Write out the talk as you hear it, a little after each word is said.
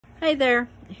Hey there,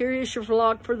 here is your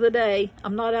vlog for the day.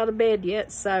 I'm not out of bed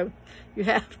yet, so you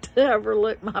have to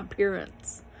overlook my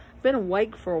appearance. I've been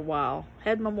awake for a while,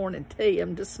 had my morning tea.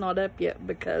 I'm just not up yet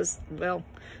because, well,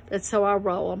 that's how I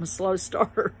roll. I'm a slow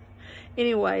starter.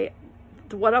 Anyway,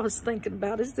 what I was thinking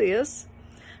about is this.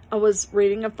 I was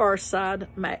reading a Far Side,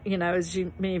 you know, as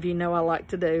many of you know I like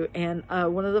to do, and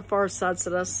one of the Far Sides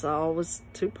that I saw was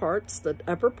two parts. The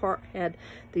upper part had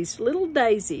these little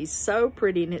daisies, so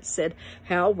pretty, and it said,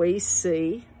 how we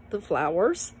see the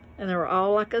flowers. And they were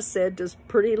all, like I said, just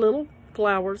pretty little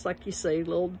flowers like you see,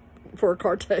 little for a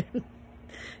cartoon.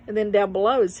 And then down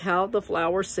below is how the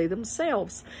flowers see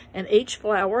themselves. And each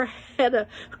flower had a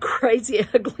crazy,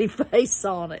 ugly face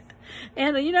on it.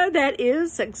 And, you know, that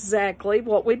is exactly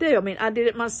what we do. I mean, I did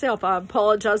it myself. I'm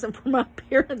apologizing for my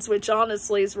appearance, which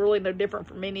honestly is really no different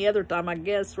from any other time, I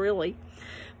guess, really.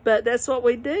 But that's what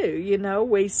we do, you know.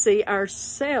 We see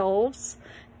ourselves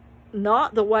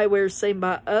not the way we're seen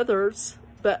by others,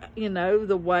 but, you know,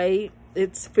 the way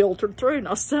it's filtered through.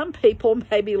 Now, some people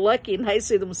may be lucky and they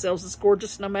see themselves as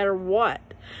gorgeous no matter what.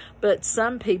 But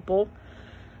some people,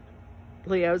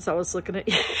 Leos, I was looking at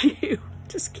you.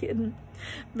 Just kidding.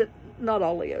 But not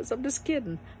all Leos. I'm just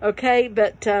kidding. Okay?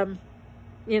 But,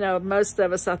 you know, most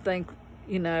of us, I think,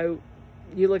 you know,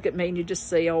 you look at me and you just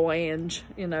see, oh, Ange,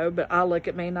 you know, but I look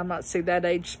at me and I might see that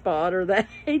age spot or that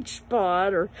age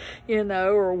spot or, you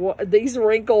know, or what, these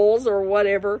wrinkles or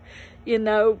whatever. You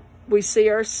know, we see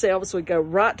ourselves, we go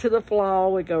right to the flaw,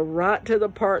 we go right to the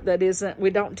part that isn't, we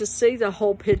don't just see the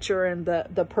whole picture and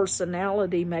the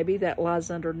personality maybe that lies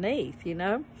underneath, you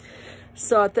know.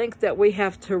 So I think that we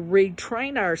have to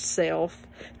retrain ourselves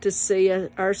to see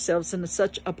ourselves in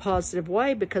such a positive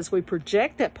way, because we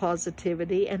project that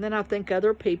positivity, and then I think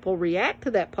other people react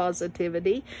to that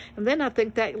positivity, and then I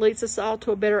think that leads us all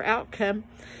to a better outcome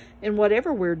in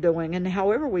whatever we're doing and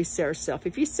however we see ourselves.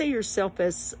 If you see yourself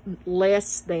as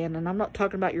less than, and I'm not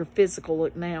talking about your physical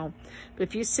look now, but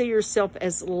if you see yourself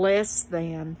as less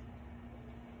than,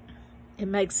 it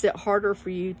makes it harder for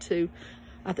you to,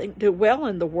 I think, do well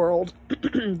in the world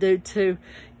due to,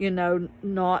 you know,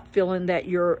 not feeling that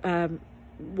you're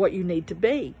what you need to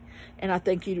be. And I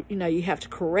think, you know, you have to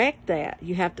correct that.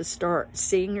 You have to start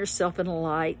seeing yourself in a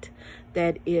light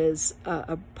that is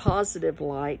a positive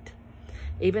light,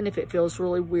 even if it feels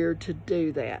really weird to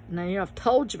do that. Now, you know, I've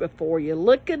told you before, you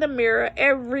look in the mirror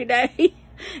every day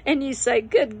and you say,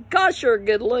 good gosh, you're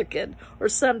good looking, or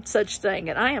some such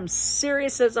thing. And I am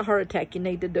serious as a heart attack. You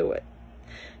need to do it.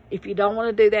 If you don't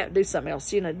want to do that, do something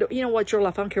else. You know what, your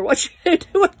life, I don't care what you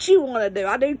do, what you want to do.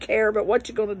 I do care, but what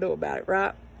you going to do about it,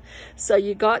 right? So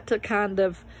you got to kind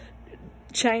of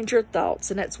change your thoughts,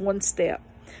 and that's one step.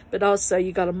 But also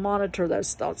you got to monitor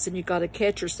those thoughts, and you got to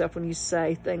catch yourself when you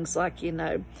say things like, you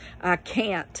know, I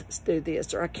can't do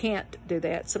this or I can't do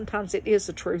that. Sometimes it is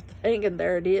a true thing, and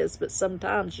there it is. But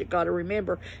sometimes you got to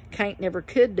remember, can't never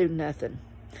could do nothing.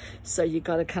 So you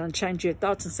got to kind of change your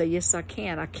thoughts and say, yes, I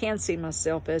can. I can see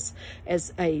myself as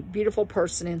a beautiful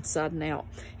person inside and out.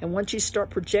 And once you start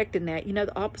projecting that, you know,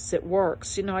 the opposite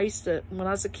works. You know, I used to, when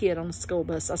I was a kid on the school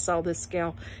bus, I saw this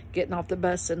gal getting off the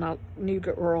bus, and I knew a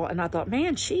girl, and I thought,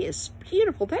 man, she is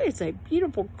beautiful. That is a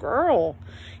beautiful girl,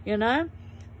 you know.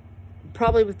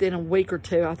 Probably within a week or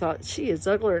two, I thought, she is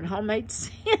uglier than homemade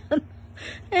sin.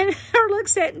 And her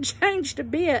looks hadn't changed a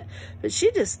bit, but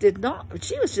she just did not,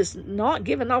 she was just not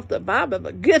giving off the vibe of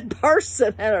a good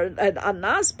person and a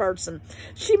nice person.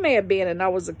 She may have been, and I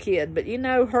was a kid, but you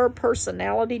know, her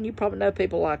personality, and you probably know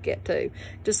people like that too,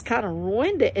 just kind of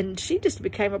ruined it. And she just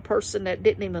became a person that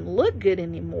didn't even look good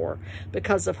anymore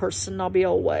because of her snobby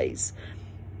old ways.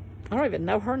 I don't even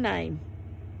know her name.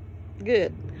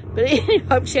 Good. But anyway,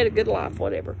 I hope she had a good life,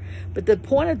 whatever. But the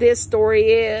point of this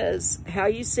story is how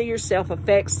you see yourself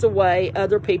affects the way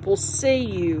other people see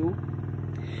you.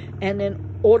 And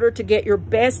in order to get your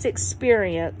best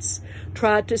experience,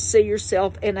 try to see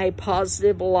yourself in a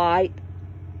positive light.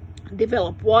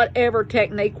 Develop whatever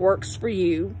technique works for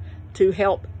you to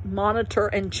help monitor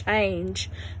and change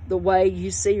the way you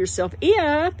see yourself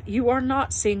if you are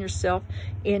not seeing yourself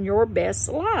in your best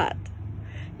light.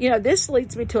 You know, this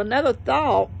leads me to another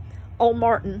thought. Old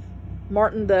Martin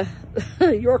the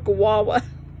Yorkie Wawa,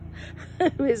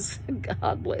 who is,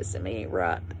 God bless him, he ain't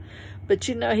right. But,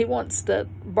 you know, he wants to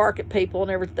bark at people and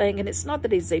everything. And it's not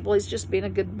that he's evil. He's just being a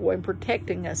good boy and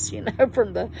protecting us, you know,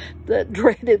 from the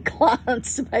dreaded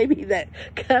clients maybe that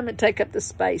come and take up the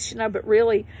space, you know. But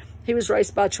really, he was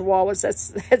raised by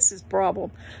Chihuahuas. That's his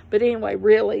problem. But anyway,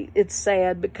 really, it's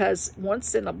sad because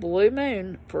once in a blue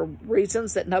moon, for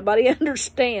reasons that nobody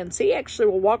understands, he actually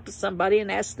will walk to somebody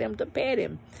and ask them to pet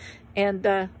him.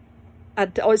 And I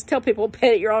always tell people,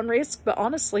 pet at your own risk, but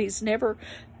honestly, he's never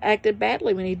acted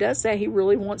badly when he does that. He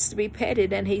really wants to be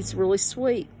petted, and he's really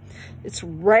sweet. It's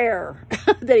rare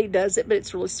that he does it, but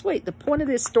it's really sweet. The point of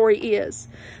this story is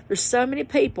there's so many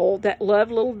people that love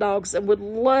little dogs and would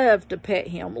love to pet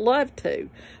him, love to,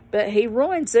 but he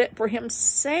ruins it for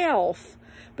himself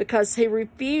because he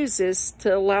refuses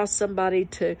to allow somebody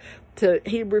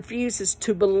he refuses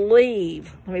to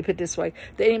believe, let me put it this way,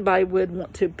 that anybody would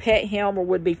want to pet him or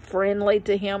would be friendly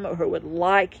to him or who would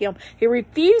like him. He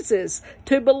refuses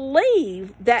to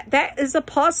believe that that is a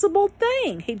possible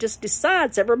thing. He just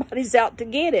decides everybody's out to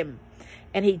get him.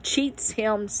 And he cheats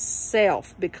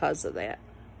himself because of that.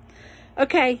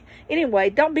 Okay,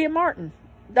 anyway, don't be a Martin.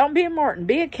 Don't be a Martin.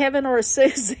 Be a Kevin or a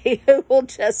Susie who will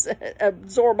just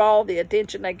absorb all the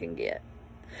attention they can get.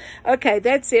 Okay,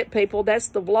 that's it, people. That's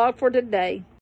the vlog for today.